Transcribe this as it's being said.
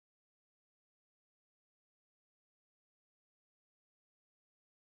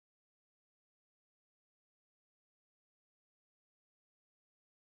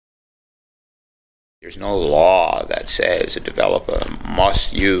There's no law that says a developer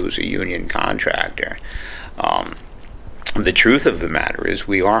must use a union contractor. The truth of the matter is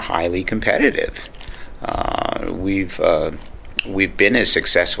we are highly competitive. We've been as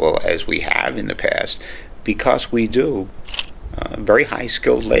successful as we have in the past because we do very high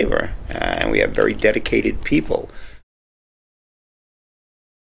skilled labor and we have very dedicated people.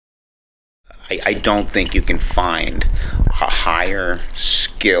 I don't think you can find a higher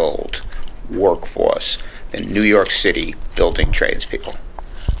skilled workforce than New York City building tradespeople.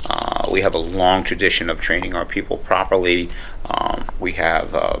 We have a long tradition of training our people properly. We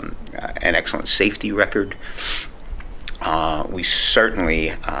have an excellent safety record. We certainly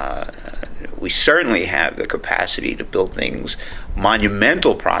have the capacity to build things,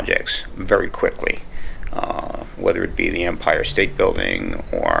 monumental projects, very quickly. Whether it be the Empire State Building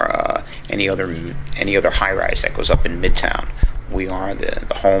or any other high-rise that goes up in Midtown. We are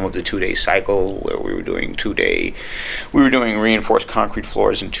the home of the two-day cycle, where we were doing reinforced concrete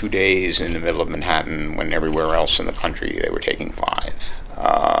floors in 2 days in the middle of Manhattan, when everywhere else in the country they were taking 5.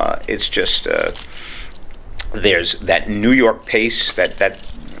 It's just there's that New York pace, that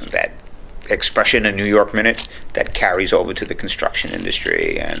expression, a New York minute, that carries over to the construction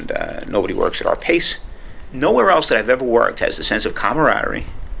industry, and nobody works at our pace. Nowhere else that I've ever worked has the sense of camaraderie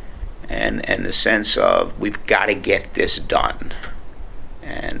and the sense of we've got to get this done.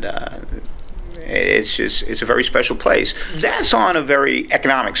 And it's a very special place. That's on a very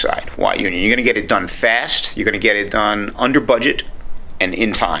economic side. Why union? You're going to get it done fast, you're going to get it done under budget and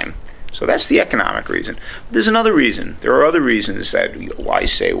in time. So that's the economic reason. But there's another reason. There are other reasons that I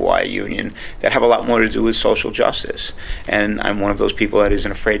say why union that have a lot more to do with social justice. And I'm one of those people that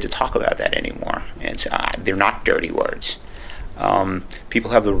isn't afraid to talk about that anymore. And they're not dirty words.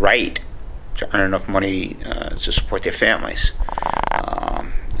 People have the right to earn enough money to support their families.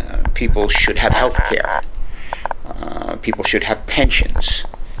 People should have health care. People should have pensions.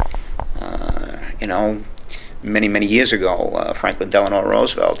 Many years ago, Franklin Delano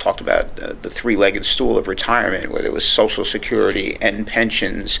Roosevelt talked about the three-legged stool of retirement, where there was Social Security and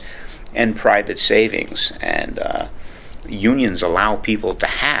pensions and private savings. And unions allow people to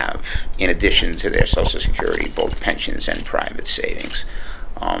have, in addition to their Social Security, both pensions and private savings.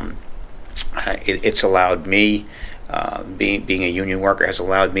 It's allowed me, being a union worker, has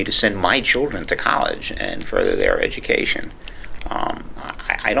allowed me to send my children to college and further their education.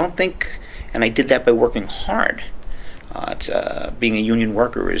 I don't think, and I did that by working hard. Being a union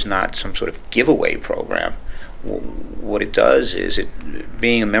worker is not some sort of giveaway program. What it does is,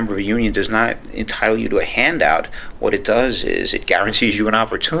 being a member of a union does not entitle you to a handout. What it does is it guarantees you an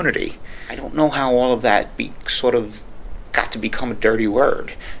opportunity. I don't know how all of that got to become a dirty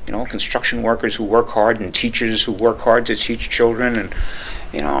word. Construction workers who work hard, and teachers who work hard to teach children,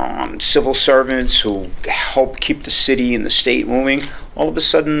 and civil servants who help keep the city and the state moving. All of a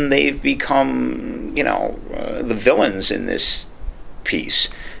sudden they've become, the villains in this piece.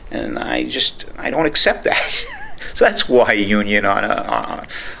 And I don't accept that. So that's why union on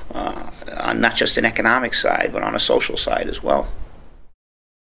not just an economic side, but on a social side as well.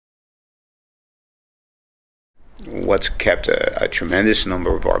 What's kept a tremendous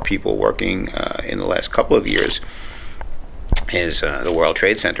number of our people working in the last couple of years is the World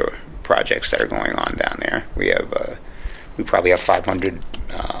Trade Center projects that are going on down there. We probably have 500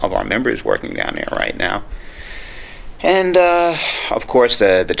 of our members working down there right now. And of course,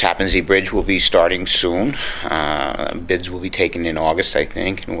 the Tappan Zee Bridge will be starting soon. Bids will be taken in August, I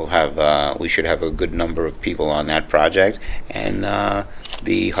think, and we should have a good number of people on that project. And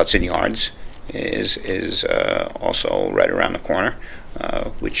the Hudson Yards is also right around the corner,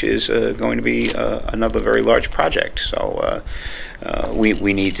 which is going to be another very large project. So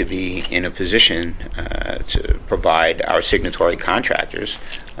we need to be in a position to provide our signatory contractors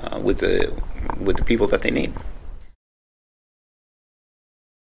with the people that they need.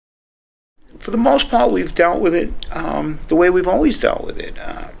 For the most part, we've dealt with it the way we've always dealt with it.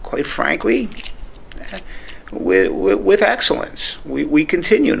 Quite frankly, with excellence. We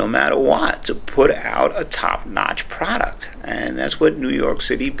continue, no matter what, to put out a top-notch product. And that's what New York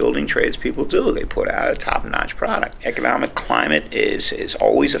City building tradespeople do. They put out a top-notch product. Economic climate is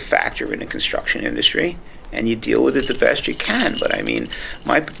always a factor in the construction industry, and you deal with it the best you can. But I mean,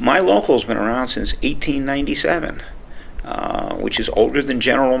 my local's been around since 1897. Which is older than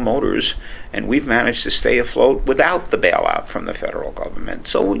General Motors, and we've managed to stay afloat without the bailout from the federal government.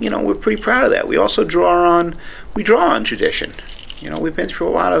 So we're pretty proud of that. We also draw on tradition. We've been through a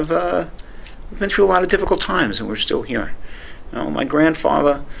lot of difficult times, and we're still here. My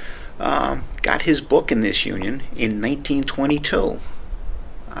grandfather got his book in this union in 1922.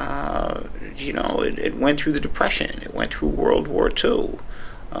 it went through the Depression. It went through World War II.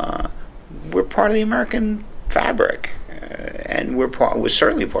 We're part of the American fabric, and we're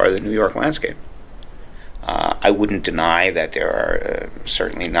certainly part of the New York landscape. I wouldn't deny that there are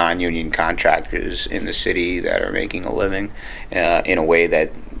certainly non-union contractors in the city that are making a living in a way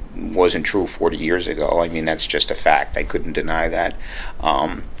that wasn't true 40 years ago. I mean, that's just a fact. I couldn't deny that.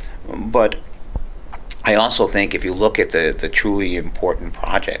 But I also think if you look at the truly important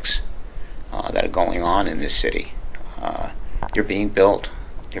projects that are going on in this city, they're being built.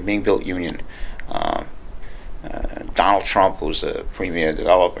 They're being built union. Donald Trump, who's the premier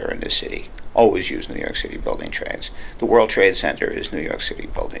developer in this city, always used New York City building trades. The World Trade Center is New York City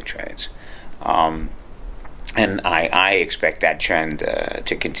building trades. And I expect that trend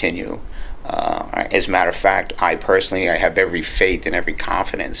to continue. As a matter of fact, I have every faith and every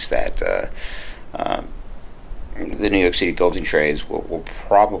confidence that the New York City building trades will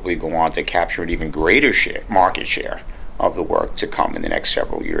probably go on to capture an even greater market share of the work to come in the next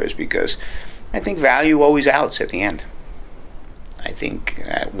several years, because I think value always outs at the end. I think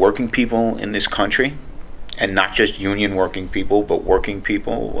working people in this country, and not just union working people, but working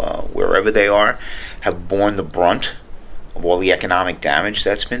people wherever they are, have borne the brunt of all the economic damage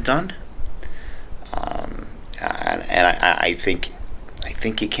that's been done. And I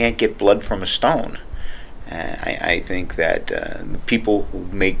think you can't get blood from a stone. I think that the people who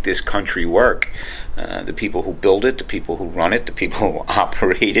make this country work, the people who build it, the people who run it, the people who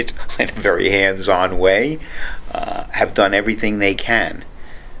operate it in a very hands-on way, have done everything they can,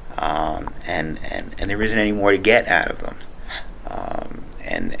 and there isn't any more to get out of them.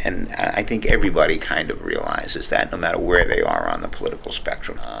 And I think everybody kind of realizes that, no matter where they are on the political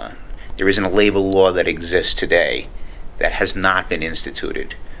spectrum. There isn't a labor law that exists today that has not been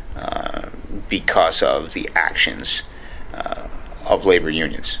instituted because of the actions of labor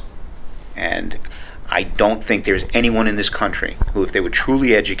unions. And I don't think there's anyone in this country who, if they were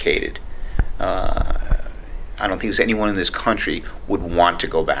truly educated, I don't think there's anyone in this country would want to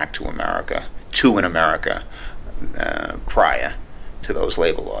go back to America, prior to those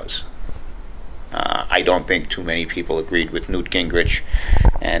labor laws. I don't think too many people agreed with Newt Gingrich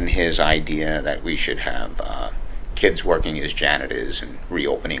and his idea that we should have kids working as janitors and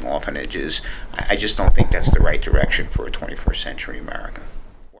reopening orphanages. I just don't think that's the right direction for a 21st century America.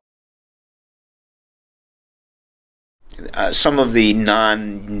 Some of the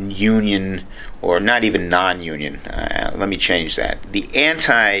non-union, or not even non-union, let me change that, the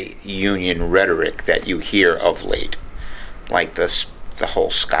anti-union rhetoric that you hear of late, like the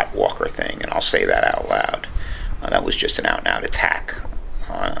whole Scott Walker thing, and I'll say that out loud, that was just an out-and-out attack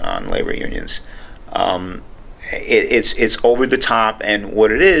on labor unions. It's over the top, and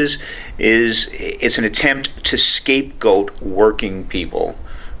what it is it's an attempt to scapegoat working people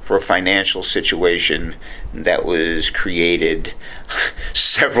for a financial situation that was created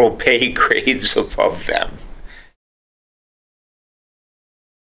several pay grades above them.